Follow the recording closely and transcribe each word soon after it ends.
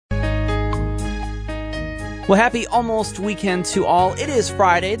Well, happy almost weekend to all. It is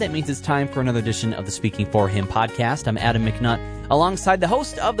Friday. That means it's time for another edition of the Speaking for Him podcast. I'm Adam McNutt, alongside the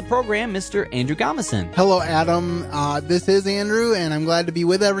host of the program, Mr. Andrew Gomison. Hello, Adam. This is Andrew, and I'm glad to be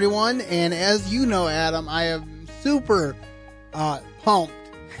with everyone. And as you know, Adam, I am super pumped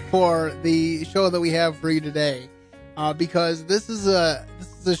for the show that we have for you today, because this is a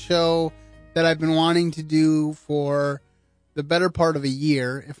show that I've been wanting to do for the better part of a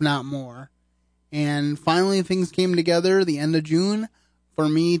year, if not more. And finally, things came together the end of June for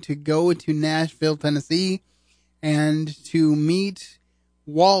me to go to Nashville, Tennessee, and to meet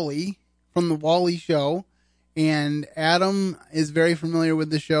Wally from the Wally Show. And Adam is very familiar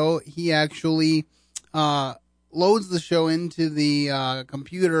with the show. He actually loads the show into the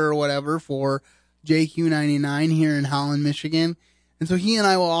computer or whatever for JQ99 here in Holland, Michigan. And so he and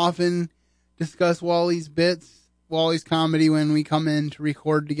I will often discuss Wally's bits, Wally's comedy when we come in to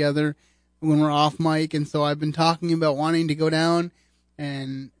record together when we're off mic. And so I've been talking about wanting to go down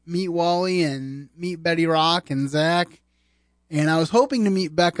and meet Wally and meet Betty Rock and Zach. And I was hoping to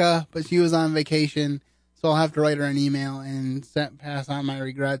meet Becca, but she was on vacation, so I'll have to write her an email and pass on my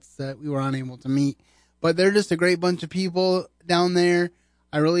regrets that we were unable to meet. But they're just a great bunch of people down there.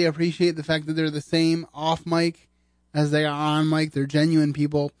 I really appreciate the fact that they're the same off mic as they are on mic. They're genuine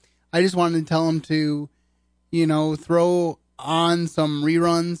people. I just wanted to tell them to, throw on some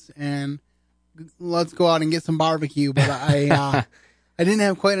reruns and let's go out and get some barbecue. But I didn't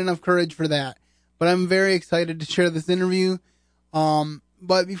have quite enough courage for that. But I'm very excited to share this interview.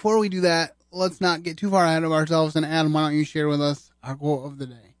 But before we do that, let's not get too far ahead of ourselves. And Adam, why don't you share with us our quote of the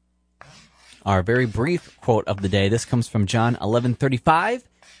day? Our very brief quote of the day. This comes from John 11:35.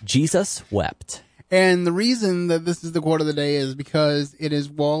 Jesus wept. And the reason that this is the quote of the day is because it is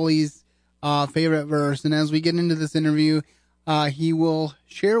Wally's favorite verse. And as we get into this interview, he will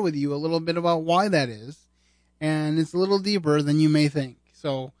share with you a little bit about why that is. And it's a little deeper than you may think.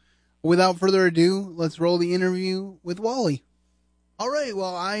 So without further ado, let's roll the interview with Wally. All right.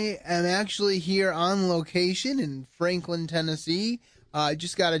 Well, I am actually here on location in Franklin, Tennessee. I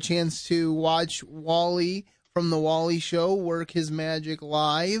just got a chance to watch Wally from the Wally Show work his magic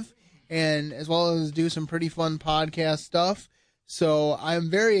live, and as well as do some pretty fun podcast stuff. So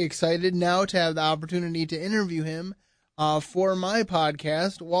I'm very excited now to have the opportunity to interview him for my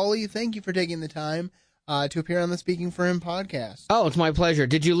podcast. Wally, thank you for taking the time to appear on the Speaking for Him podcast. Oh, it's my pleasure.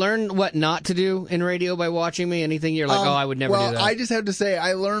 Did you learn what not to do in radio by watching me? Anything you're like, I would never do that? Well, I just have to say,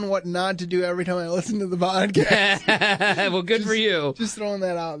 I learn what not to do every time I listen to the podcast. Well, good for you. Just throwing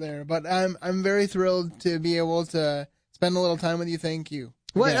that out there. But I'm very thrilled to be able to spend a little time with you. Thank you.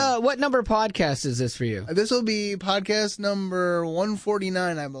 What number podcast is this for you? This will be podcast number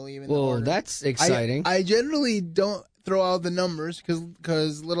 149, I believe. Well, that's exciting. I generally don't throw out the numbers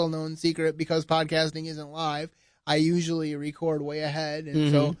because little known secret, because podcasting isn't live, I usually record way ahead,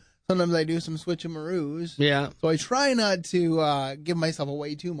 and so sometimes I do some switchamaroos. Yeah. So I try not to give myself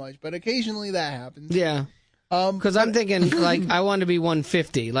away too much, but occasionally that happens. Yeah. Because I'm thinking, like, I want to be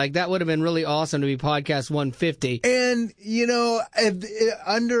 150. Like, that would have been really awesome to be podcast 150. And, a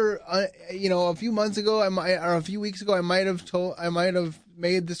few months ago, or a few weeks ago, I might have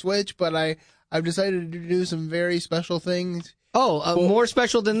made the switch, but I've decided to do some very special things. Oh, more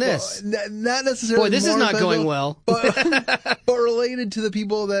special than this? Well, not necessarily. Boy, this is not special, going well. But related to the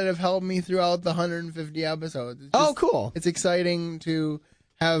people that have helped me throughout the 150 episodes. Cool. It's exciting to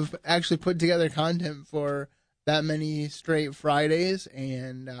have actually put together content for that many straight Fridays,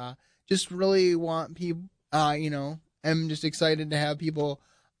 and just really want people, I'm just excited to have people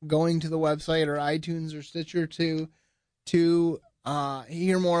going to the website or iTunes or Stitcher to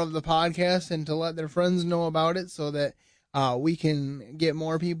hear more of the podcast and to let their friends know about it so that we can get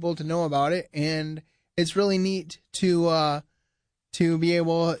more people to know about it. And it's really neat to be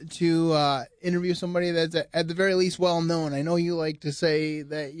able to interview somebody that's at the very least well known. I know you like to say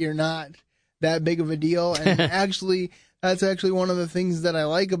that you're not that big of a deal, and that's actually one of the things that I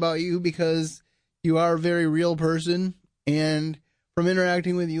like about you, because you are a very real person, and from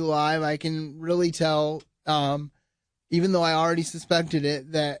interacting with you live, I can really tell, even though I already suspected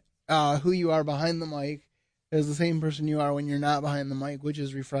it, that who you are behind the mic is the same person you are when you're not behind the mic, which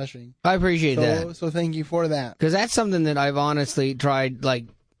is refreshing. I appreciate that. So thank you for that. Because that's something that I've honestly tried,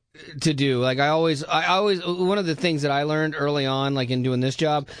 to do. Like, I always, one of the things that I learned early on, like in doing this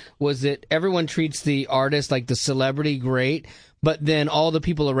job, was that everyone treats the artist like the celebrity great, but then all the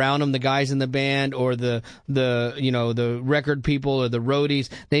people around them, the guys in the band or the record people or the roadies,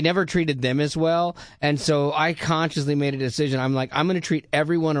 they never treated them as well. And so I consciously made a decision. I'm like, I'm going to treat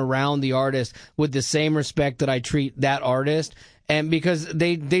everyone around the artist with the same respect that I treat that artist. and because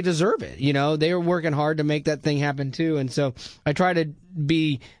they deserve it, they are working hard to make that thing happen too. And so I try to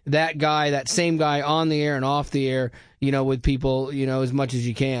be that guy, that same guy on the air and off the air, with people, as much as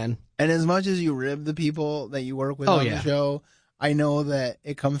you can. And as much as you rib the people that you work with on the show, I know that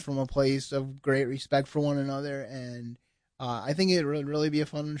it comes from a place of great respect for one another, and I think it would really be a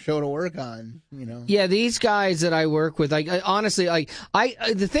fun show to work on, Yeah, these guys that I work with, honestly,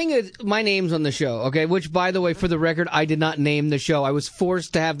 the thing is, my name's on the show, okay? Which, by the way, for the record, I did not name the show. I was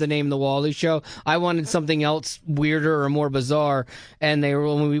forced to have the name The Wally Show. I wanted something else weirder or more bizarre, and they were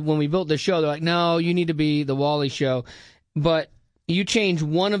when we built the show, they're like, no, you need to be The Wally Show. But you change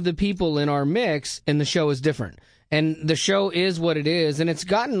one of the people in our mix, and the show is different. And the show is what it is, and it's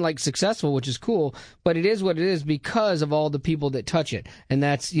gotten successful, which is cool, but it is what it is because of all the people that touch it. And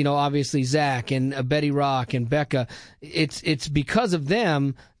that's, obviously Zach and Betty Rock and Becca. It's because of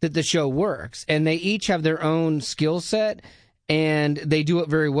them that the show works. And they each have their own skill set, and they do it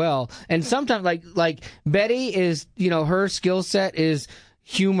very well. And sometimes, like Betty is, her skill set is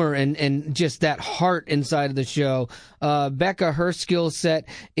humor and just that heart inside of the show. Becca, her skill set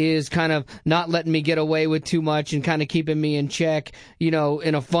is kind of not letting me get away with too much and kind of keeping me in check, in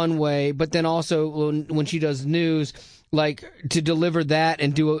a fun way. But then also when she does news, to deliver that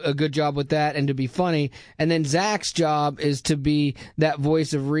and do a good job with that and to be funny. And then Zach's job is to be that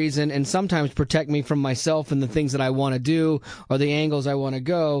voice of reason and sometimes protect me from myself and the things that I want to do or the angles I want to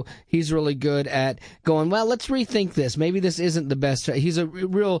go. He's really good at going, well, let's rethink this. Maybe this isn't the best. He's a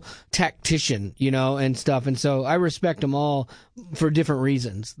real tactician, and stuff. And so I respect them all for different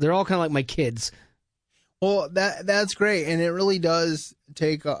reasons. They're all kind of like my kids. Well, that's great, and it really does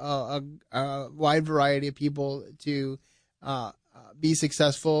take a wide variety of people to be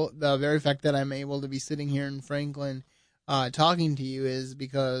successful. The very fact that I'm able to be sitting here in Franklin talking to you is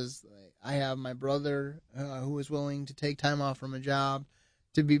because I have my brother who is willing to take time off from a job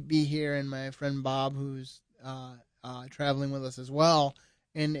to be here, and my friend Bob who's traveling with us as well,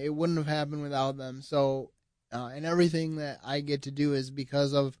 and it wouldn't have happened without them. So, and everything that I get to do is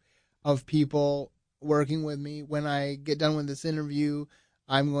because of people working with me. When I get done with this interview,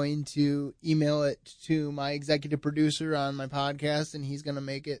 I'm going to email it to my executive producer on my podcast, and he's going to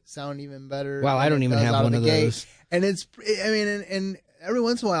make it sound even better. Wow, I don't even have one of those. And and every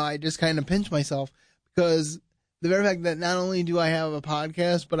once in a while, I just kind of pinch myself because the very fact that not only do I have a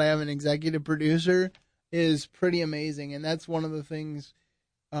podcast, but I have an executive producer is pretty amazing. And that's one of the things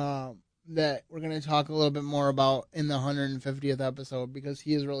that we're going to talk a little bit more about in the 150th episode, because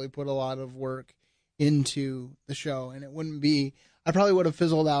he has really put a lot of work into the show, and it wouldn't be, I probably would have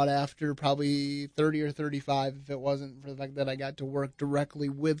fizzled out after probably 30 or 35 if it wasn't for the fact that I got to work directly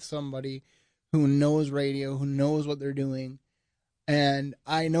with somebody who knows radio, who knows what they're doing. And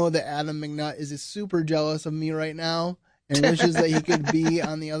I know that Adam McNutt is super jealous of me right now and wishes that he could be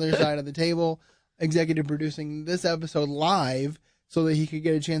on the other side of the table executive producing this episode live so that he could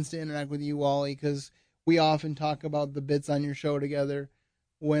get a chance to interact with you, Wally, because we often talk about the bits on your show together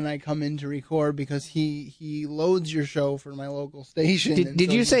when I come in to record, because he loads your show for my local station.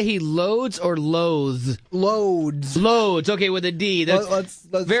 Did you say he loads or loathes? Loads. Loads. Okay, with a D. That's let's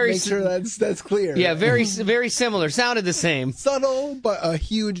make sure that's clear. Yeah, very similar. Sounded the same. Subtle, but a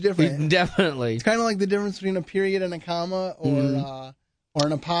huge difference. Definitely. It's kind of like the difference between a period and a comma, or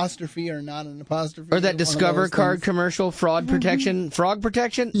an apostrophe or not an apostrophe. Or that Discover card commercial, fraud protection, frog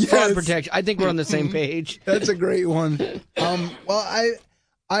protection? Yes. Fraud protection. I think we're on the same page. That's a great one. Well,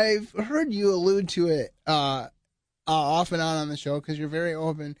 I've heard you allude to it off and on the show because you're very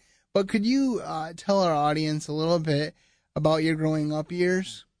open. But could you tell our audience a little bit about your growing up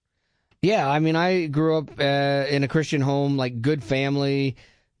years? Yeah, I mean, I grew up in a Christian home, good family,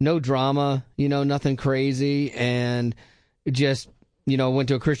 no drama, nothing crazy, and just, went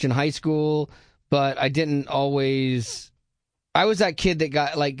to a Christian high school, but I didn't always. I was that kid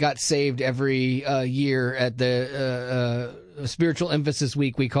that got saved every year at the spiritual emphasis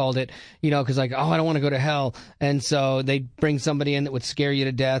week, we called it, because I don't want to go to hell. And so they'd bring somebody in that would scare you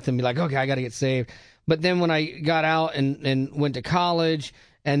to death and be like, okay, I got to get saved. But then when I got out and went to college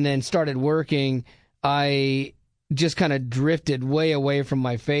and then started working, I just kind of drifted way away from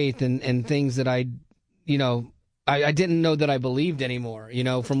my faith and things that I didn't know that I believed anymore,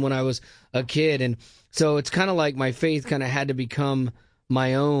 from when I was a kid. And so it's kind of like my faith kind of had to become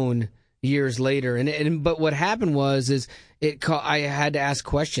my own years later. But what happened was I had to ask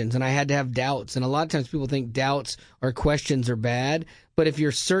questions and I had to have doubts. And a lot of times people think doubts or questions are bad. But if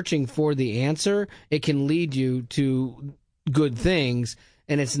you're searching for the answer, it can lead you to good things.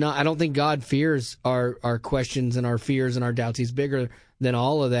 And it's not, I don't think God fears our questions and our fears and our doubts. He's bigger than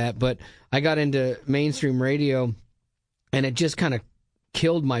all of that. But I got into mainstream radio and it just kind of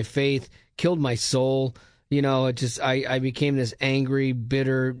killed my faith, killed my soul. You know, it just I became this angry,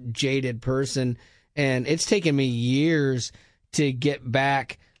 bitter, jaded person, and it's taken me years to get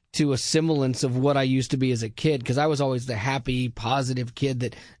back to a semblance of what I used to be as a kid, because I was always the happy, positive kid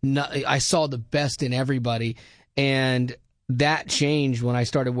that I saw the best in everybody, and that changed when I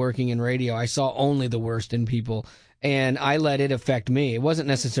started working in radio. I saw only the worst in people, and I let it affect me. It wasn't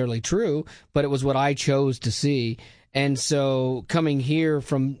necessarily true, but it was what I chose to see. And so coming here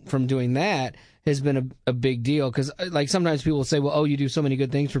from doing that has been a big deal, because like sometimes people will say, well, oh, you do so many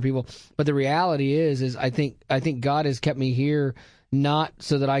good things for people, but the reality is I think God has kept me here not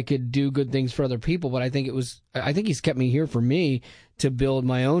so that I could do good things for other people, but I think he's kept me here for me to build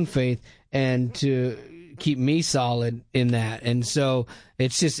my own faith and to keep me solid in that. And so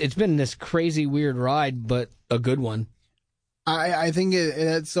it's been this crazy weird ride, but a good one. I think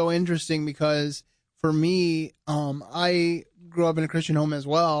it's so interesting because for me, I grew up in a Christian home as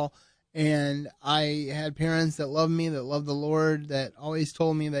well, and I had parents that loved me, that loved the Lord, that always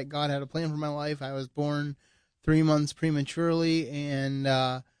told me that God had a plan for my life. I was born 3 months prematurely, and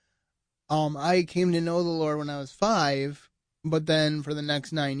I came to know the Lord when I was 5, but then for the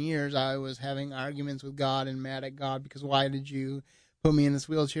next 9 years, I was having arguments with God and mad at God because why did you put me in this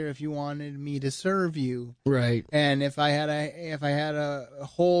wheelchair if you wanted me to serve you? Right. And if I had a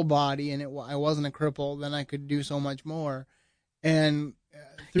whole body and I wasn't a cripple, then I could do so much more. And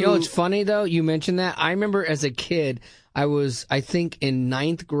you know, it's funny though, you mentioned that. I remember as a kid, I was, I think, in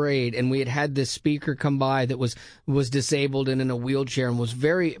 9th grade, and we had this speaker come by that was disabled and in a wheelchair and was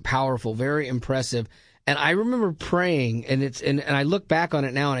very powerful, very impressive. And I remember praying, and I look back on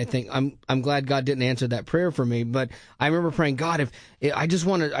it now, and I think I'm glad God didn't answer that prayer for me. But I remember praying, God, if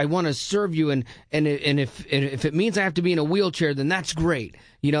I want to serve you, and if it means I have to be in a wheelchair, then that's great,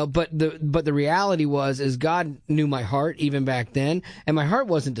 you know. But the reality is God knew my heart even back then, and my heart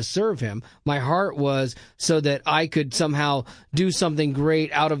wasn't to serve Him. My heart was so that I could somehow do something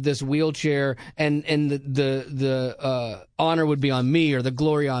great out of this wheelchair, and the honor would be on me, or the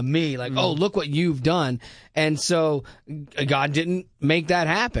glory on me. Like, oh, look what you've done. And so God didn't make that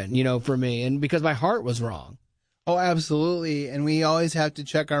happen, you know, for me, and because my heart was wrong. Oh, absolutely. And we always have to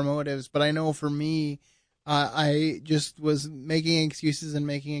check our motives. But I know for me, I just was making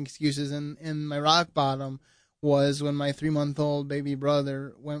excuses. And my rock bottom was when my 3-month-old baby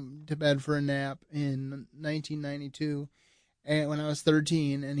brother went to bed for a nap in 1992, and when I was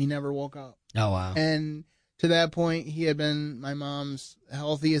 13, and he never woke up. Oh, wow. And to that point, he had been my mom's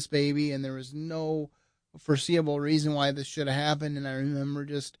healthiest baby, and there was no foreseeable reason why this should have happened. And I remember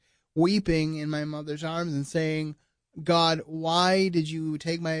just weeping in my mother's arms and saying, God, why did you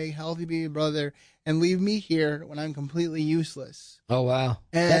take my healthy baby brother and leave me here when I'm completely useless? Oh, wow.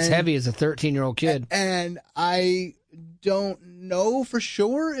 That's heavy as a 13-year-old kid. And I don't know for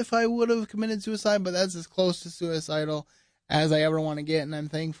sure if I would have committed suicide, but that's as close to suicidal as I ever want to get. And I'm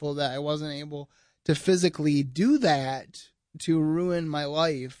thankful that I wasn't able to physically do that to ruin my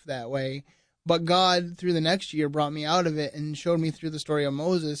life that way. But God, through the next year, brought me out of it and showed me through the story of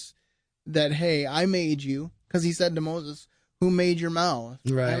Moses that, hey, I made you, because he said to Moses, who made your mouth?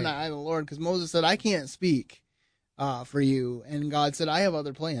 Right. I'm not I, the Lord, because Moses said, I can't speak for you. And God said, I have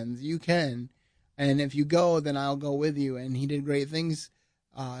other plans. You can. And if you go, then I'll go with you. And he did great things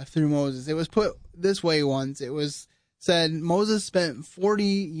through Moses. It was put this way once. It was said Moses spent 40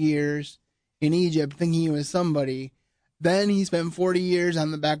 years in Egypt thinking he was somebody. Then he spent 40 years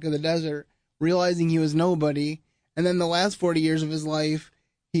on the back of the desert realizing he was nobody. And then the last 40 years of his life,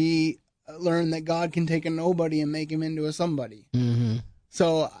 he learned that God can take a nobody and make him into a somebody. Mm-hmm.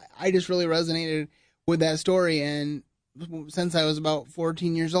 So I just really resonated with that story. And since I was about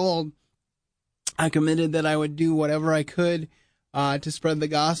 14 years old, I committed that I would do whatever I could to spread the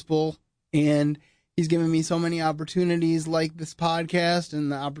gospel. And he's given me so many opportunities like this podcast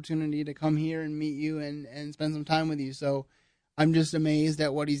and the opportunity to come here and meet you and spend some time with you. So I'm just amazed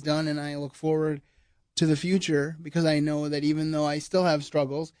at what he's done, and I look forward to the future because I know that even though I still have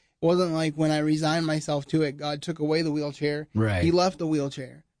struggles, it wasn't like when I resigned myself to it, God took away the wheelchair. Right. He left the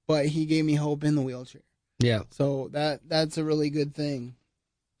wheelchair, but he gave me hope in the wheelchair. Yeah. So that's a really good thing.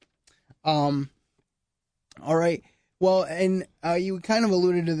 All right. Well, and you kind of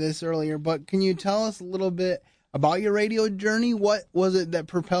alluded to this earlier, but can you tell us a little bit about your radio journey? What was it that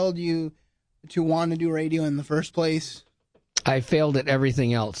propelled you to want to do radio in the first place? I failed at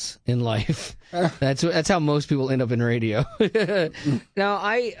everything else in life. That's how most people end up in radio. Now,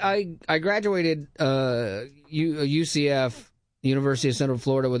 I graduated UCF, University of Central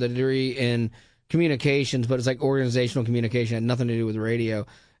Florida, with a degree in communications, but it's like organizational communication. It had nothing to do with radio.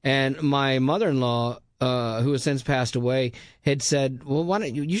 And my mother-in-law who has since passed away, had said, well, why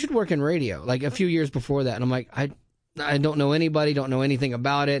don't you should work in radio, like a few years before that. And I'm like, I don't know anybody, don't know anything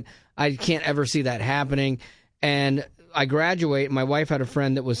about it. I can't ever see that happening. And I graduate. My wife had a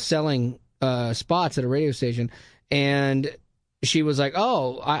friend that was selling spots at a radio station, and she was like,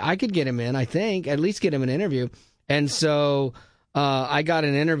 oh, I could get him in, I think, at least get him an interview. And so I got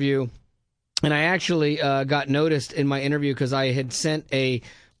an interview, and I actually got noticed in my interview because I had sent a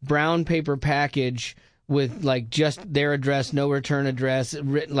brown paper package with like just their address, no return address,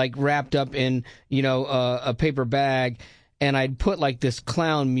 written, like wrapped up in, a paper bag. And I'd put like this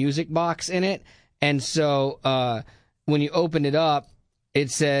clown music box in it. And so when you opened it up,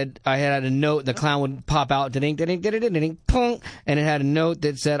 it said, I had a note, the clown would pop out, ding, ding, ding, ding, ding, pong, and it had a note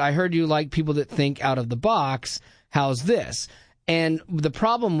that said, I heard you like people that think out of the box. How's this? And the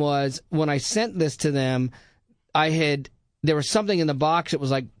problem was, when I sent this to them, there was something in the box that was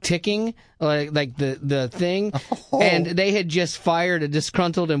like ticking, like the thing, and they had just fired a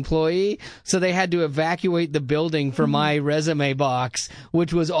disgruntled employee, so they had to evacuate the building for my resume box,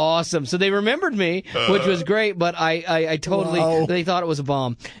 which was awesome. So they remembered me, which was great, but I totally, they thought it was a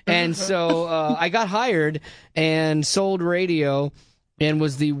bomb. And so I got hired and sold radio and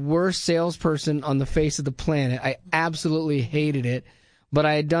was the worst salesperson on the face of the planet. I absolutely hated it, but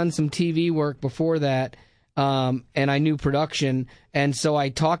I had done some TV work before that. And I knew production, and so I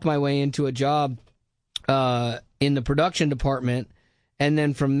talked my way into a job in the production department, and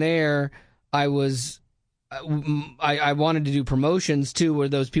then from there, I wanted to do promotions too, where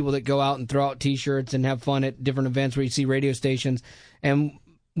those people that go out and throw out T-shirts and have fun at different events where you see radio stations, and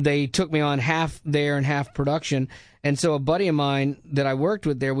they took me on half there and half production. And so a buddy of mine that I worked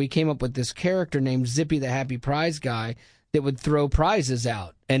with there, we came up with this character named Zippy the Happy Prize Guy that would throw prizes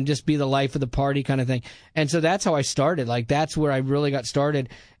out and just be the life of the party kind of thing. And so that's how I started. Like, that's where I really got started.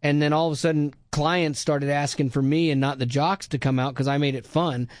 And then all of a sudden, clients started asking for me and not the jocks to come out because I made it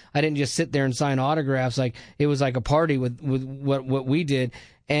fun. I didn't just sit there and sign autographs. Like, it was like a party with what we did.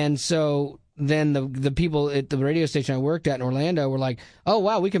 And so then the people at the radio station I worked at in Orlando were like, oh,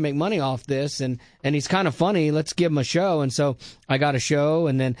 wow, we can make money off this. And he's kind of funny. Let's give him a show. And so I got a show,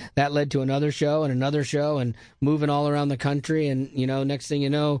 and then that led to another show and moving all around the country. And, next thing you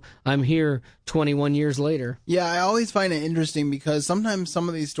know, I'm here 21 years later. Yeah, I always find it interesting because sometimes some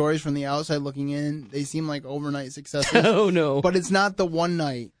of these stories from the outside looking in, they seem like overnight successes. Oh, no. But it's not the one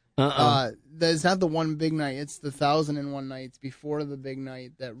night. It's not the one big night. It's the 1,001 nights before the big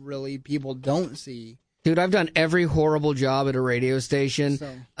night that really people don't see. Dude, I've done every horrible job at a radio station.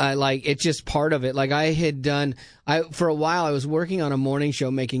 It's just part of it. Like, for a while, I was working on a morning show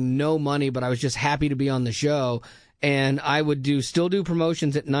making no money, but I was just happy to be on the show. And I would still do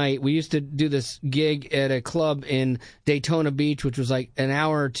promotions at night. We used to do this gig at a club in Daytona Beach, which was like an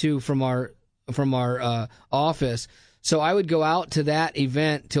hour or two from our office. So I would go out to that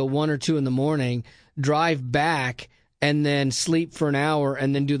event till 1 or 2 in the morning, drive back, and then sleep for an hour,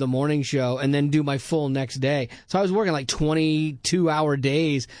 and then do the morning show, and then do my full next day. So I was working like 22-hour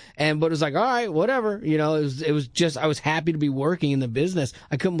days, but it was like, all right, whatever. It was just, I was happy to be working in the business.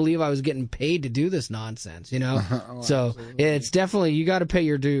 I couldn't believe I was getting paid to do this nonsense, So absolutely. It's definitely, you got to pay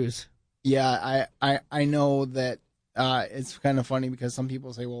your dues. Yeah, I know that it's kind of funny because some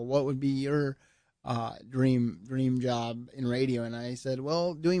people say, well, what would be your dream job in radio? And I said,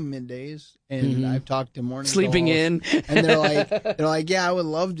 well, doing middays. And I've talked to morning sleeping in, and they're like, yeah, I would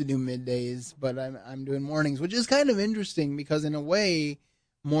love to do middays, but I'm doing mornings, which is kind of interesting because in a way,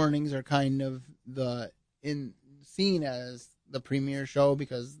 mornings are kind of seen as the premier show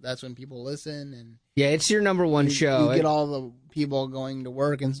because that's when people listen, and yeah, it's your number one show. You get all the people going to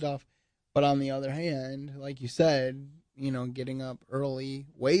work and stuff. But on the other hand, like you said, getting up early,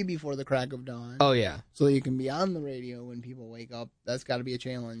 way before the crack of dawn. Oh, yeah. So you can be on the radio when people wake up. That's got to be a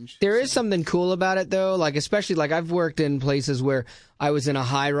challenge. There is something cool about it, though. Like, especially, like, I've worked in places where I was in a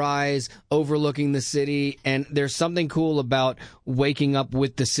high-rise overlooking the city, and there's something cool about waking up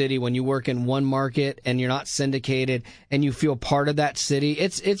with the city when you work in one market and you're not syndicated and you feel part of that city.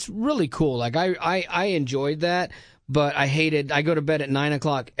 It's really cool. Like, I enjoyed that, but I go to bed at 9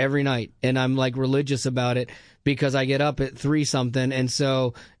 o'clock every night, and I'm, like, religious about it, because I get up at 3-something, and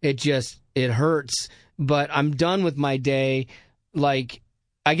so it hurts. But I'm done with my day. Like,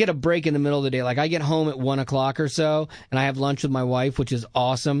 I get a break in the middle of the day. Like, I get home at 1 o'clock or so, and I have lunch with my wife, which is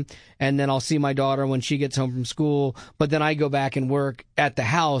awesome. And then I'll see my daughter when she gets home from school. But then I go back and work at the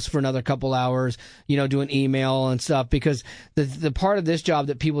house for another couple hours, doing email and stuff. Because the part of this job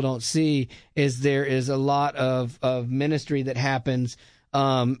that people don't see is there is a lot of ministry that happens,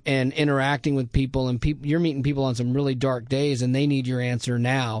 and interacting with people, and you're meeting people on some really dark days, and they need your answer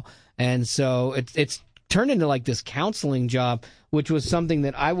now. And so it's turned into like this counseling job, which was something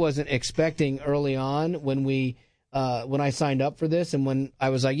that I wasn't expecting early on when I signed up for this, and when I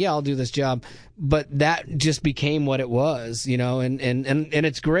was like, yeah, I'll do this job. But that just became what it was, and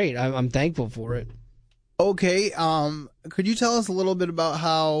it's great. I'm thankful for it. Okay. Could you tell us a little bit about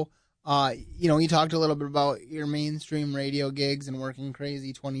how, you talked a little bit about your mainstream radio gigs and working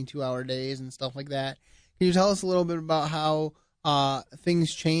crazy 22-hour days and stuff like that. Can you tell us a little bit about how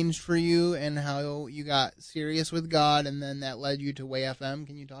things changed for you and how you got serious with God, and then that led you to Way FM?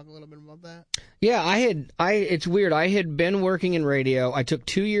 Can you talk a little bit about that? Yeah, it's weird. I had been working in radio. I took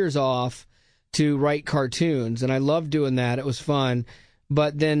 2 years off to write cartoons, and I loved doing that. It was fun.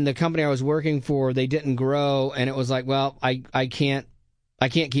 But then the company I was working for, they didn't grow, and it was like, well, I can't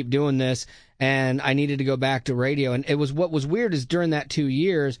keep doing this, and I needed to go back to radio. And what was weird is during that 2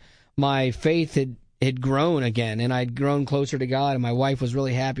 years, my faith had grown again, and I'd grown closer to God, and my wife was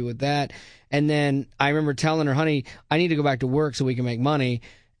really happy with that. And then I remember telling her, honey, I need to go back to work so we can make money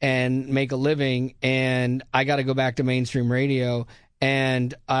and make a living, and I got to go back to mainstream radio.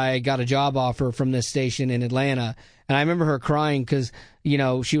 And I got a job offer from this station in Atlanta. And I remember her crying because,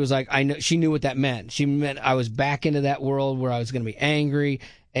 she was like, she knew what that meant. She meant I was back into that world where I was going to be angry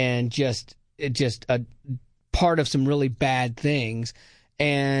and just a part of some really bad things.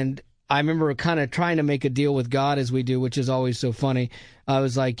 And I remember kind of trying to make a deal with God, as we do, which is always so funny. I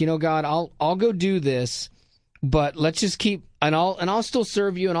was like, God, I'll go do this, but let's just keep, and I'll still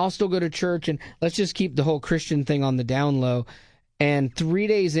serve you, and I'll still go to church, and let's just keep the whole Christian thing on the down low. And 3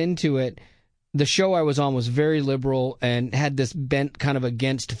 days into it, the show I was on was very liberal and had this bent kind of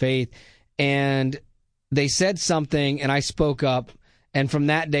against faith. And they said something, and I spoke up. And from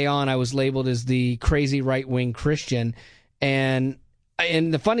that day on, I was labeled as the crazy right-wing Christian. And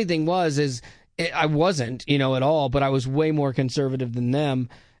the funny thing I wasn't, at all, but I was way more conservative than them.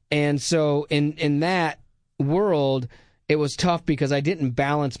 And so in that world, it was tough because I didn't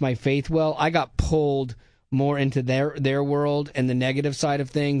balance my faith well. I got pulled more into their world and the negative side of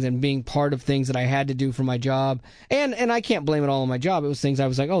things, and being part of things that I had to do for my job. And I can't blame it all on my job. It was things I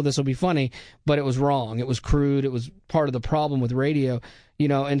was like, oh, this will be funny, but it was wrong. It was crude. It was part of the problem with radio,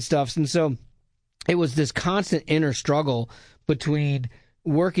 and stuff. And so it was this constant inner struggle between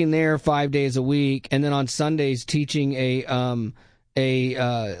working there 5 days a week and then on Sundays teaching a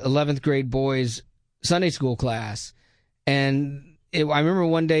 11th grade boys Sunday school class. And I remember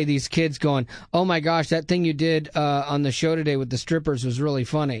one day these kids going, oh my gosh, that thing you did on the show today with the strippers was really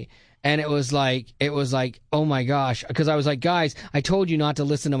funny. And it was like, oh my gosh, because I was like, guys, I told you not to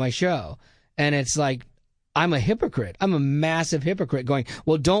listen to my show. And it's like, I'm a hypocrite. I'm a massive hypocrite going,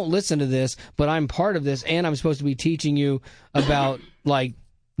 well, don't listen to this, but I'm part of this, and I'm supposed to be teaching you about like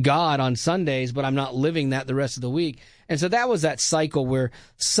God on Sundays, but I'm not living that the rest of the week. And so that was that cycle where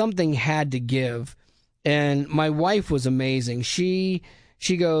something had to give. And my wife was amazing. She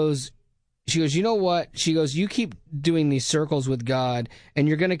goes, you know what? She goes, you keep doing these circles with God, and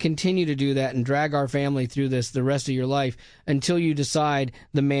you're going to continue to do that and drag our family through this the rest of your life until you decide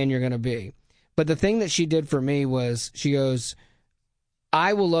the man you're going to be. But the thing that she did for me was, she goes,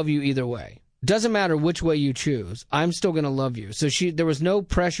 I will love you either way. Doesn't matter which way you choose. I'm still going to love you. So there was no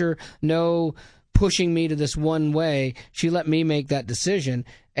pressure, no pushing me to this one way. She let me make that decision,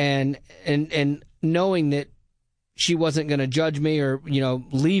 and knowing that she wasn't going to judge me or,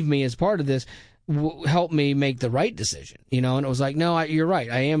 leave me as part of this, helped me make the right decision, and it was like, no, you're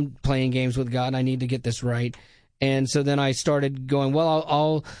right. I am playing games with God. I need to get this right. And so then I started going,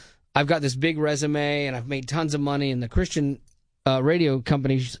 well, I've got this big resume and I've made tons of money, and the Christian radio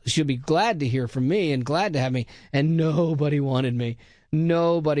company should be glad to hear from me and glad to have me. And nobody wanted me.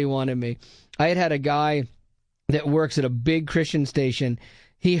 Nobody wanted me. I had a guy that works at a big Christian station.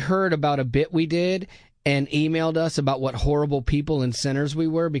 He heard about a bit we did and emailed us about what horrible people and sinners we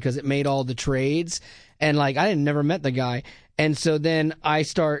were because it made all the trades. And I had never met the guy. And so then I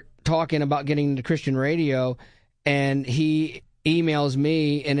start talking about getting into Christian radio, and he emails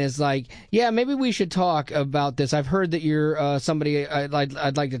me and is like, yeah, maybe we should talk about this. I've heard that you're somebody I'd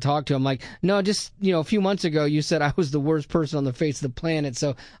like to talk to. I'm like, no, just, a few months ago you said I was the worst person on the face of the planet,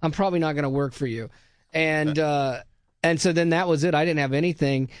 so I'm probably not going to work for you. And so then that was it. I didn't have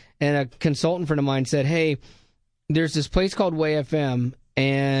anything. And a consultant friend of mine said, hey, there's this place called Way FM,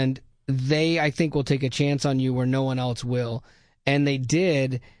 and they, I think, will take a chance on you where no one else will. And they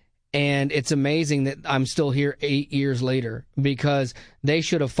did. And it's amazing that I'm still here 8 years later, because they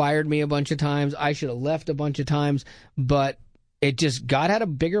should have fired me a bunch of times. I should have left a bunch of times, but God had a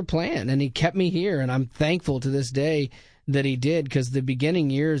bigger plan, and he kept me here. And I'm thankful to this day that he did, because the beginning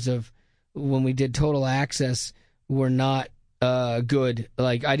years of when we did Total Access were not good.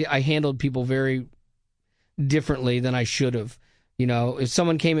 I handled people very differently than I should have. You know, if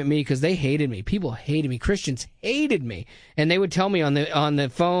someone came at me because they hated me, people hated me, Christians hated me, and they would tell me on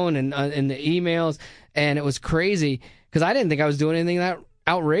the phone and in the emails, and it was crazy because I didn't think I was doing anything that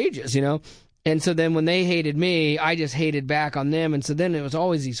outrageous, you know. And so then when they hated me, I just hated back on them, and so then it was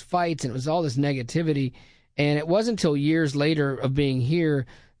always these fights, and it was all this negativity. And it wasn't until years later of being here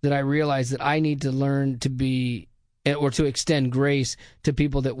that I realized that I need to learn to be, or to extend grace to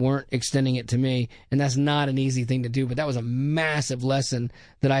people that weren't extending it to me. And that's not an easy thing to do, but that was a massive lesson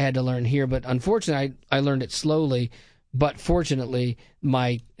that I had to learn here. But unfortunately, I learned it slowly. But fortunately,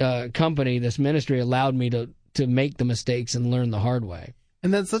 my company, this ministry, allowed me to make the mistakes and learn the hard way.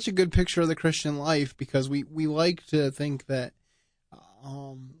 And that's such a good picture of the Christian life, because we like to think that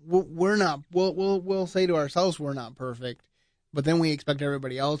we're not, we'll say to ourselves we're not perfect, but then we expect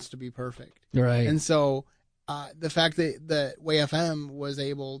everybody else to be perfect. Right. And so the fact that WayFM was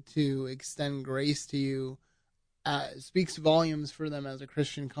able to extend grace to you speaks volumes for them as a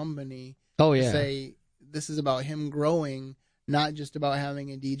Christian company. Oh, yeah. To say this is about him growing, not just about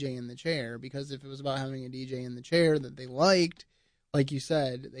having a DJ in the chair. Because if it was about having a DJ in the chair that they liked, like you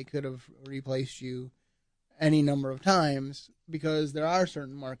said, they could have replaced you any number of times, because there are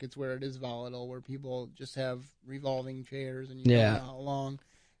certain markets where it is volatile, where people just have revolving chairs, and you don't know how long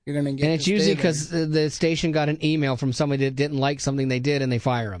you're going to get. And it's usually because the station got an email from somebody that didn't like something they did, and they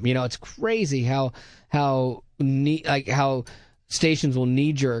fire them. You know, it's crazy how stations will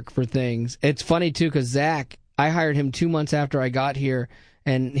knee jerk for things. It's funny too, because Zach, I hired him 2 months after I got here,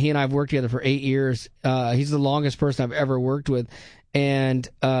 and he and I have worked together for 8 years. He's the longest person I've ever worked with. And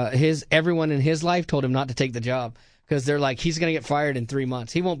everyone in his life told him not to take the job, because they're like, he's going to get fired in 3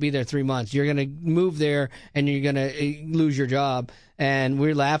 months. He won't be there 3 months. You're going to move there and you're going to lose your job. And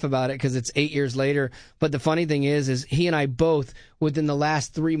we laugh about it because it's 8 years later. But the funny thing is he and I both, within the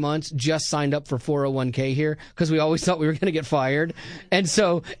last 3 months, just signed up for 401k here, because we always thought we were going to get fired. And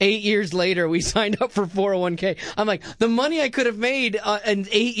so 8 years later, we signed up for 401k. I'm like, the money I could have made in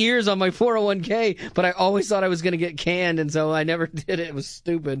 8 years on my 401k, but I always thought I was going to get canned, and so I never did it. It was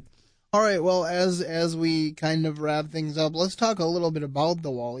stupid. All right, well, as we kind of wrap things up, let's talk a little bit about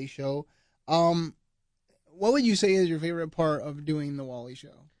the Wally Show. What would you say is your favorite part of doing the Wally Show?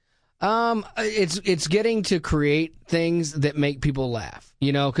 It's getting to create things that make people laugh,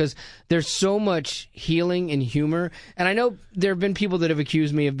 you know, because there's so much healing and humor. And I know there have been people that have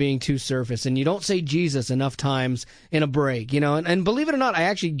accused me of being too surface, and you don't say Jesus enough times in a break, you know, and believe it or not, I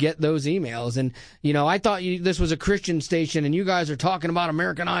actually get those emails. And, you know, I thought this was a Christian station and you guys are talking about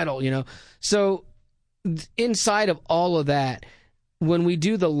American Idol, you know. So inside of all of that, when we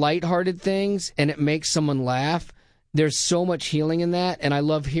do the lighthearted things and it makes someone laugh, there's so much healing in that, and I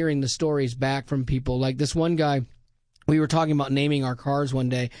love hearing the stories back from people. Like this one guy, we were talking about naming our cars one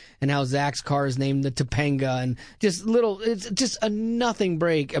day, and how Zach's car is named the Topanga, and it's just a nothing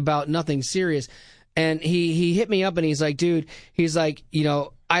break about nothing serious. And he hit me up, and he's like, dude, he's like, you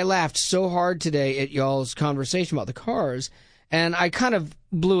know, I laughed so hard today at y'all's conversation about the cars, and I kind of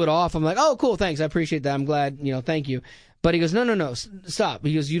blew it off. I'm like, oh, cool, thanks, I appreciate that, I'm glad, you know, thank you. But he goes, no, stop.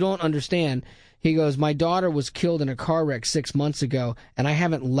 He goes, you don't understand. He goes, my daughter was killed in a car wreck 6 months ago, and I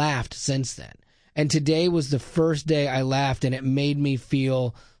haven't laughed since then. And today was the first day I laughed, and it made me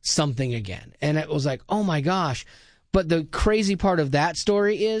feel something again. And it was like, oh my gosh. But the crazy part of that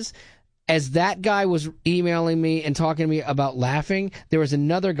story is, as that guy was emailing me and talking to me about laughing, there was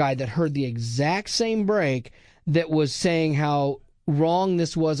another guy that heard the exact same break that was saying how wrong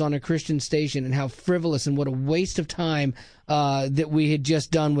this was on a Christian station, and how frivolous and what a waste of time that we had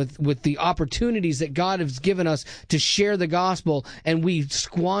just done with the opportunities that God has given us to share the gospel, and we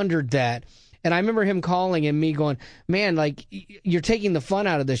squandered that. And I remember him calling and me going, man, like, you're taking the fun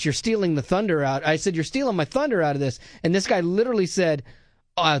out of this. You're stealing the thunder out. I said, you're stealing my thunder out of this. And this guy literally said,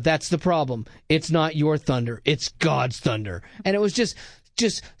 that's the problem. It's not your thunder. It's God's thunder. And it was just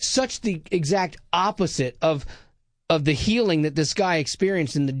such the exact opposite of the healing that this guy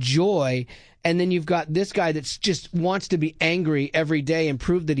experienced and the joy. And then you've got this guy that just wants to be angry every day and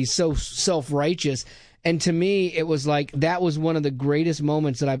prove that he's so self-righteous. And to me, it was like, that was one of the greatest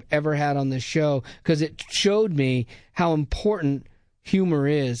moments that I've ever had on this show, because it showed me how important humor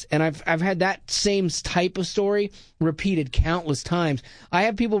is. And I've had that same type of story repeated countless times. I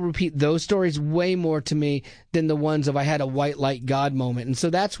have people repeat those stories way more to me than the ones of I had a white light God moment. And so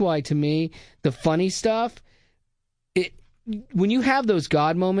that's why, to me, the funny stuff, when you have those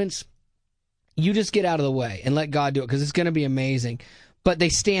God moments, you just get out of the way and let God do it, because it's going to be amazing. But they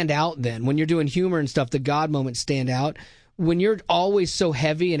stand out then. When you're doing humor and stuff, the God moments stand out. when you're always so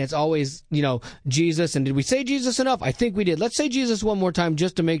heavy and it's always, Jesus, and did we say Jesus enough? I think we did. Let's say Jesus one more time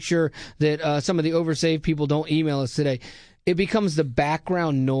just to make sure that some of the oversaved people don't email us today. It becomes the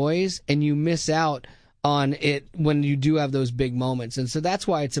background noise, and you miss out on it when you do have those big moments. And so that's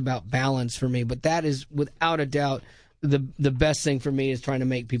why it's about balance for me. But that is, without a doubt, the best thing for me is trying to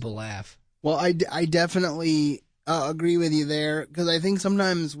make people laugh. Well, I definitely agree with you there, because I think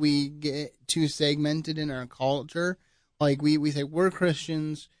sometimes we get too segmented in our culture. Like we say we're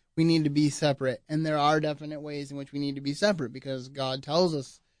Christians, we need to be separate. And there are definite ways in which we need to be separate because God tells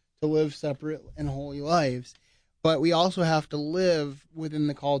us to live separate and holy lives. But we also have to live within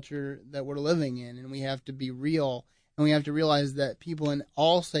the culture that we're living in, and we have to be real, and we have to realize that people in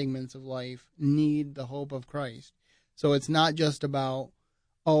all segments of life need the hope of Christ. So it's not just about,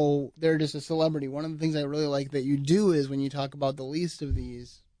 oh, they're just a celebrity. One of the things I really like that you do is when you talk about the least of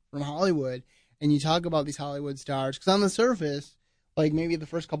these from Hollywood, and you talk about these Hollywood stars, because on the surface, like maybe the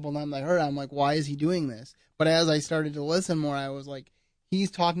first couple of times I heard it, I'm like, why is he doing this? But as I started to listen more, I was like,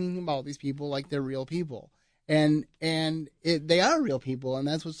 he's talking about these people like they're real people. And they are real people, and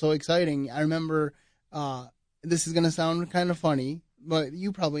that's what's so exciting. I remember, this is going to sound kind of funny, but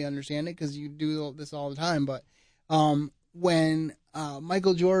you probably understand it because you do this all the time. But when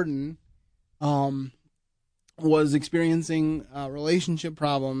Michael Jordan was experiencing relationship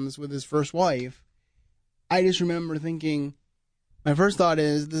problems with his first wife, I just remember thinking, my first thought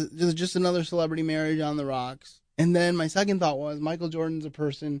is, this is just another celebrity marriage on the rocks. And then my second thought was, Michael Jordan's a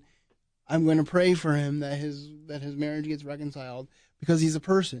person. I'm going to pray for him that his marriage gets reconciled because he's a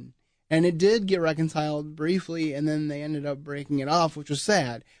person. And it did get reconciled briefly, and then they ended up breaking it off, which was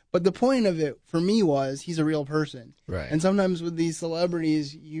sad. But the point of it for me was he's a real person. Right. And sometimes with these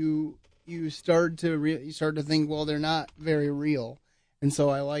celebrities, you start to think, well, they're not very real. And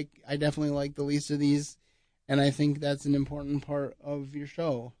so I definitely like the least of these, and I think that's an important part of your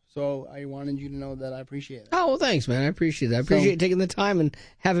show. So I wanted you to know that I appreciate it. Oh, well, thanks, man. I appreciate that. I appreciate taking the time and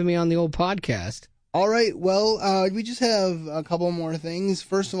having me on the old podcast. All right. Well, we just have a couple more things.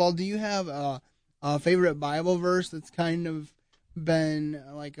 First of all, do you have a favorite Bible verse that's kind of been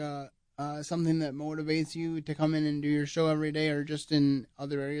like something that motivates you to come in and do your show every day, or just in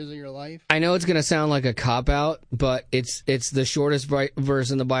other areas of your life? I know it's going to sound like a cop-out, but it's the shortest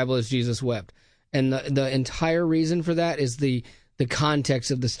verse in the Bible is Jesus wept. And the entire reason for that is the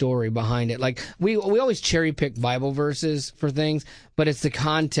context of the story behind it. Like we always cherry pick Bible verses for things, but it's the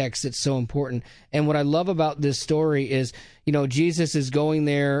context that's so important. And what I love about this story is, Jesus is going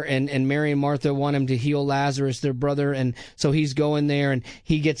there, and Mary and Martha want him to heal Lazarus, their brother, and so he's going there, and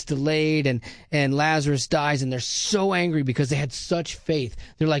he gets delayed, and Lazarus dies, and they're so angry because they had such faith.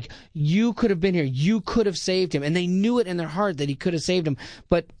 They're like, you could have been here, you could have saved him, and they knew it in their heart that he could have saved him,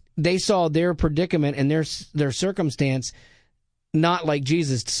 but they saw their predicament and their circumstance not like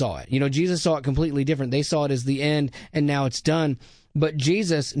Jesus saw it. Jesus saw it completely different. They saw it as the end, and now it's done. But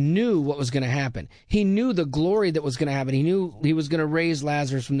Jesus knew what was going to happen. He knew the glory that was going to happen. He knew he was going to raise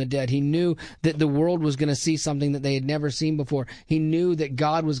Lazarus from the dead. He knew that the world was going to see something that they had never seen before. He knew that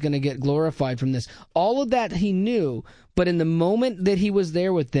God was going to get glorified from this. All of that he knew, but in the moment that he was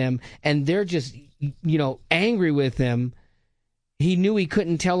there with them, and they're just, angry with him, he knew he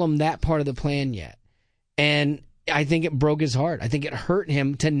couldn't tell them that part of the plan yet. And I think it broke his heart. I think it hurt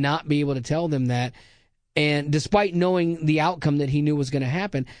him to not be able to tell them that, and despite knowing the outcome that he knew was going to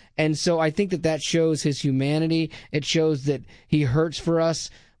happen. And so I think that shows his humanity. It shows that he hurts for us,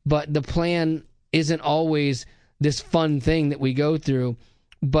 but the plan isn't always this fun thing that we go through,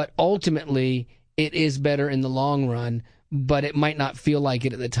 but ultimately it is better in the long run, but it might not feel like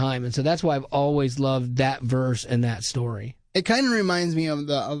it at the time. And so that's why I've always loved that verse and that story. It kind of reminds me of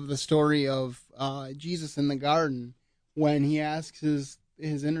the story of Jesus in the garden when he asks his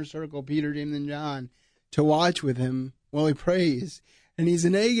inner circle, Peter, James, and John, to watch with him while he prays. And he's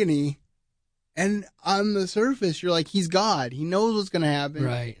in agony. And on the surface, you're like, he's God. He knows what's going to happen.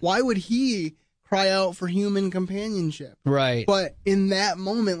 Right. Why would he cry out for human companionship? Right. But in that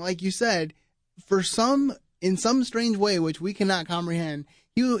moment, like you said, in some strange way, which we cannot comprehend,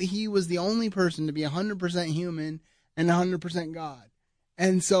 he was the only person to be 100% human and 100% God.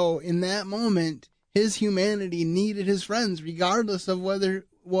 And so in that moment, his humanity needed his friends, regardless of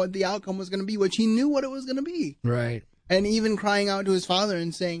what the outcome was going to be, which he knew what it was going to be. Right. And even crying out to his Father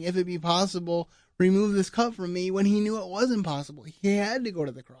and saying, if it be possible, remove this cup from me, when he knew it wasn't possible. He had to go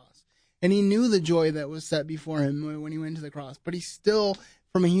to the cross. And he knew the joy that was set before him when he went to the cross. But he still,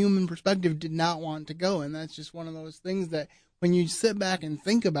 from a human perspective, did not want to go. And that's just one of those things that when you sit back and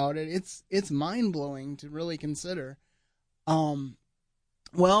think about it, it's mind-blowing to really consider.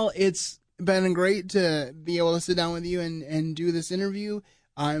 Well, it's been great to be able to sit down with you and do this interview.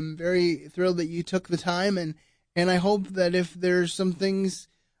 I'm very thrilled that you took the time, and I hope that if there's some things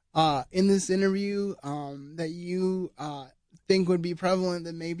in this interview that you think would be prevalent,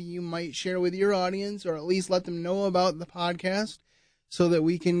 that maybe you might share with your audience, or at least let them know about the podcast, so that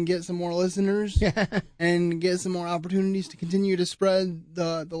we can get some more listeners and get some more opportunities to continue to spread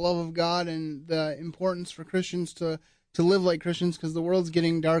the love of God and the importance for Christians to live like Christians, because the world's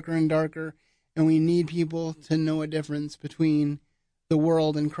getting darker and darker, and we need people to know a difference between the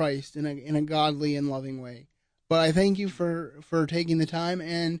world and Christ in a godly and loving way. But I thank you for taking the time,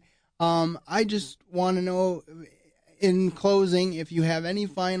 and I just want to know, in closing, if you have any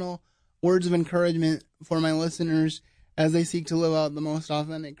final words of encouragement for my listeners as they seek to live out the most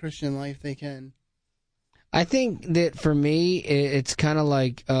authentic Christian life they can. I think that for me, it's kind of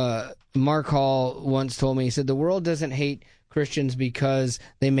like Mark Hall once told me. He said, the world doesn't hate Christians because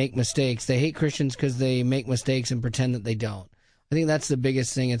they make mistakes. They hate Christians because they make mistakes and pretend that they don't. I think that's the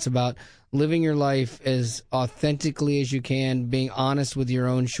biggest thing. It's about living your life as authentically as you can, being honest with your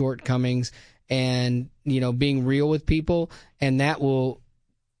own shortcomings, and, being real with people, and that will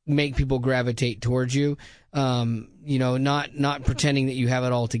make people gravitate towards you. Not pretending that you have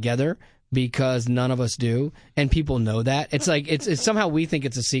it all together, because none of us do, and people know that. It's like it's somehow we think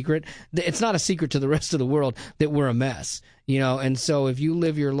it's a secret. It's not a secret to the rest of the world that we're a mess, And so if you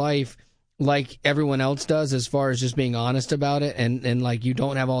live your life like everyone else does, as far as just being honest about it, and like you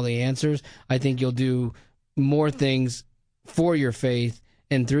don't have all the answers, I think you'll do more things for your faith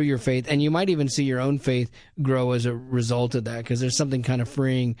and through your faith, and you might even see your own faith grow as a result of that, because there's something kind of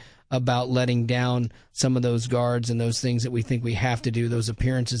freeing about letting down some of those guards and those things that we think we have to do, those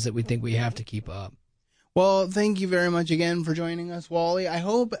appearances that we think we have to keep up. Well, thank you very much again for joining us, Wally. I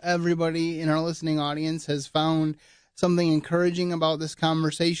hope everybody in our listening audience has found something encouraging about this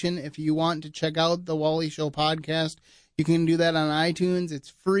conversation. If you want to check out the Wally Show podcast, you can do that on iTunes. It's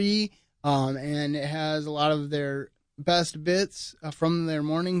free, and it has a lot of their best bits from their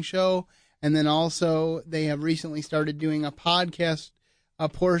morning show. And then also they have recently started doing a podcast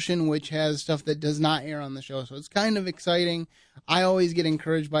portion, which has stuff that does not air on the show. So it's kind of exciting. I always get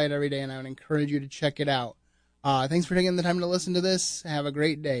encouraged by it every day, and I would encourage you to check it out. Thanks for taking the time to listen to this. Have a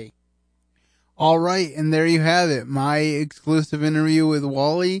great day. All right, and there you have it, my exclusive interview with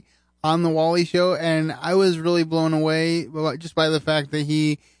Wally on the Wally Show, and I was really blown away just by the fact that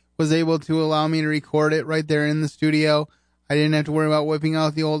he was able to allow me to record it right there in the studio. I didn't have to worry about whipping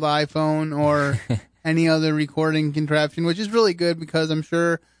out the old iPhone or any other recording contraption, which is really good, because I'm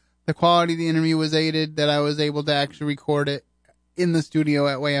sure the quality of the interview was aided that I was able to actually record it in the studio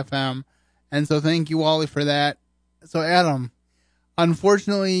at WayFM. And so thank you, Wally, for that. So, Adam,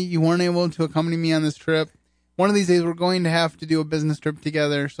 unfortunately, you weren't able to accompany me on this trip. One of these days, we're going to have to do a business trip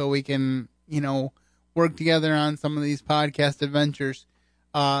together so we can, work together on some of these podcast adventures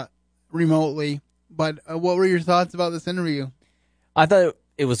remotely. But what were your thoughts about this interview? I thought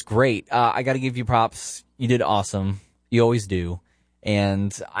it was great. I got to give you props. You did awesome. You always do.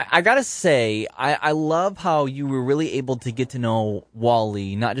 And I got to say, I love how you were really able to get to know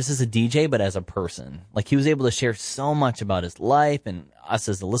Wally, not just as a DJ, but as a person. Like, he was able to share so much about his life, and us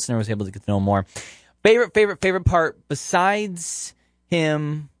as the listener was able to get to know more. Favorite part, besides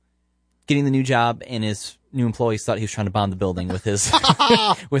him getting the new job and his new employees thought he was trying to bomb the building with his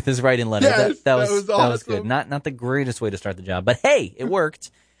with his write-in letter. Yes, that was awesome. That was good. Not the greatest way to start the job, but hey, it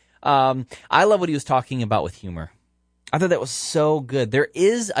worked. I love what he was talking about with humor. I thought that was so good. There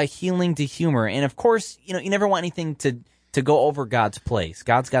is a healing to humor, and of course, you never want anything to go over God's place.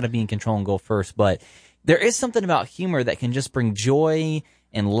 God's got to be in control and go first, but there is something about humor that can just bring joy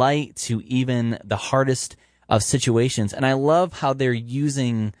and light to even the hardest of situations. And I love how they're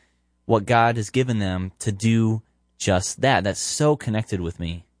using what God has given them to do just that. That's so connected with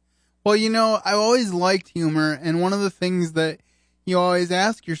me. Well, I always liked humor, and one of the things that you always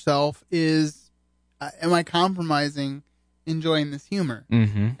ask yourself is, am I compromising enjoying this humor?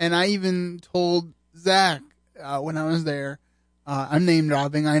 Mm-hmm. And I even told Zach when I was there, I'm name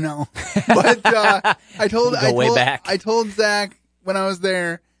dropping, I know, but I told Zach when I was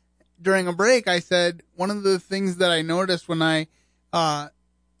there during a break, I said, one of the things that I noticed when I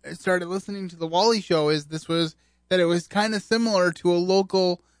started listening to the Wally Show is that it was kind of similar to a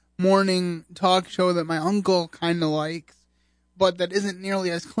local morning talk show that my uncle kind of likes, but that isn't nearly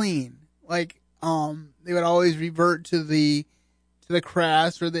as clean. Like, they would always revert to the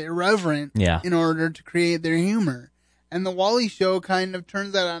crass or the irreverent in order to create their humor. And the Wally Show kind of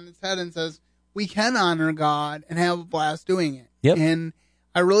turns that on its head and says, we can honor God and have a blast doing it. Yep. And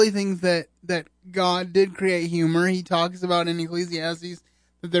I really think that God did create humor. He talks about in Ecclesiastes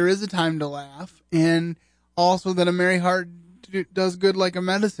that there is a time to laugh, and also that a merry heart does good like a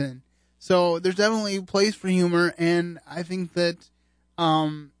medicine. So there's definitely a place for humor, and I think that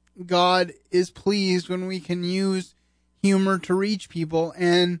God is pleased when we can use humor to reach people.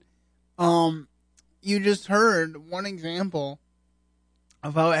 And you just heard one example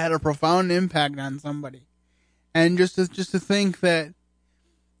of how it had a profound impact on somebody. And just to think that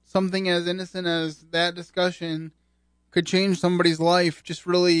something as innocent as that discussion could change somebody's life just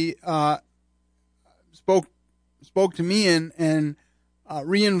really spoke to me and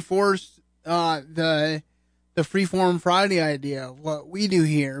reinforced the Freeform Friday idea of what we do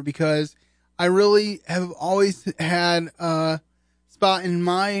here, because I really have always had a spot in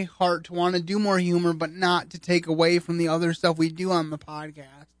my heart to want to do more humor, but not to take away from the other stuff we do on the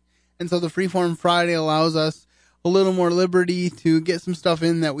podcast. And so the Freeform Friday allows us a little more liberty to get some stuff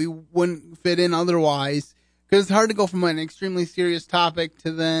in that we wouldn't fit in otherwise, because it's hard to go from an extremely serious topic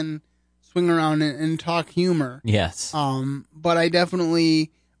to then swing around and talk humor. Yes. But I definitely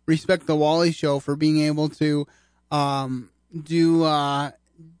respect the Wally Show for being able to do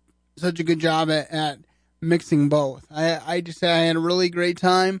such a good job at mixing both. I just say I had a really great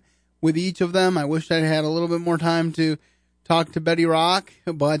time with each of them. I wish I had a little bit more time to talk to Betty Rock,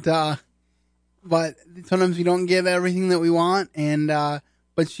 but sometimes we don't get everything that we want, and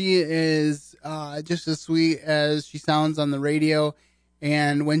but she is just as sweet as she sounds on the radio.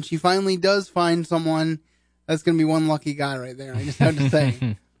 And when she finally does find someone, that's going to be one lucky guy right there, I just have to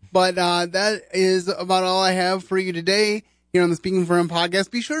say. But that is about all I have for you today here on the Speaking for Him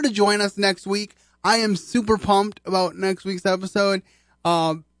podcast. Be sure to join us next week. I am super pumped about next week's episode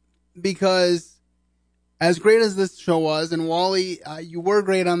because as great as this show was, and Wally, you were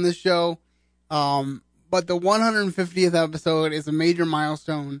great on this show, but the 150th episode is a major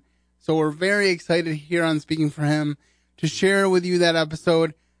milestone. So we're very excited here on Speaking for Him to share with you that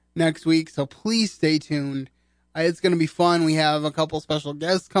episode next week. So please stay tuned. It's going to be fun. We have a couple special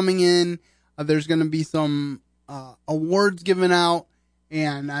guests coming in. There's going to be some awards given out,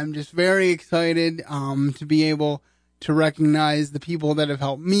 and I'm just very excited to be able to recognize the people that have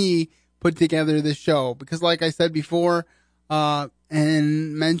helped me put together this show. Because like I said before, and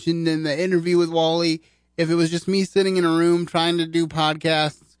mentioned in the interview with Wally, if it was just me sitting in a room trying to do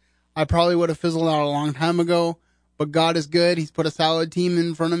podcasts, I probably would have fizzled out a long time ago. But God is good. He's put a solid team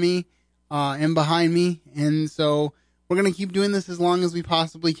in front of me and behind me. And so we're going to keep doing this as long as we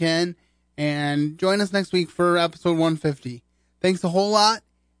possibly can. And join us next week for episode 150. Thanks a whole lot.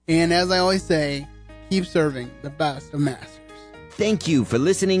 And as I always say, keep serving the best of masters. Thank you for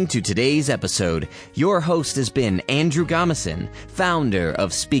listening to today's episode. Your host has been Andrew Gomison, founder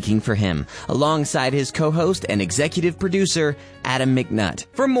of Speaking for Him, alongside his co-host and executive producer, Adam McNutt.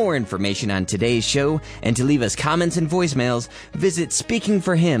 For more information on today's show and to leave us comments and voicemails, visit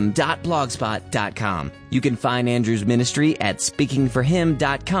speakingforhim.blogspot.com. You can find Andrew's ministry at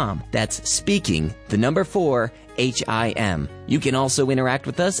speakingforhim.com. That's speaking, the number 4, HIM. You can also interact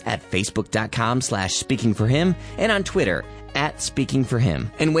with us at facebook.com/speakingforhim and on Twitter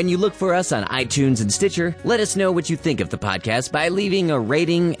 @SpeakingForHim. And when you look for us on iTunes and Stitcher, let us know what you think of the podcast by leaving a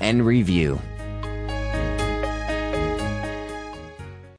rating and review.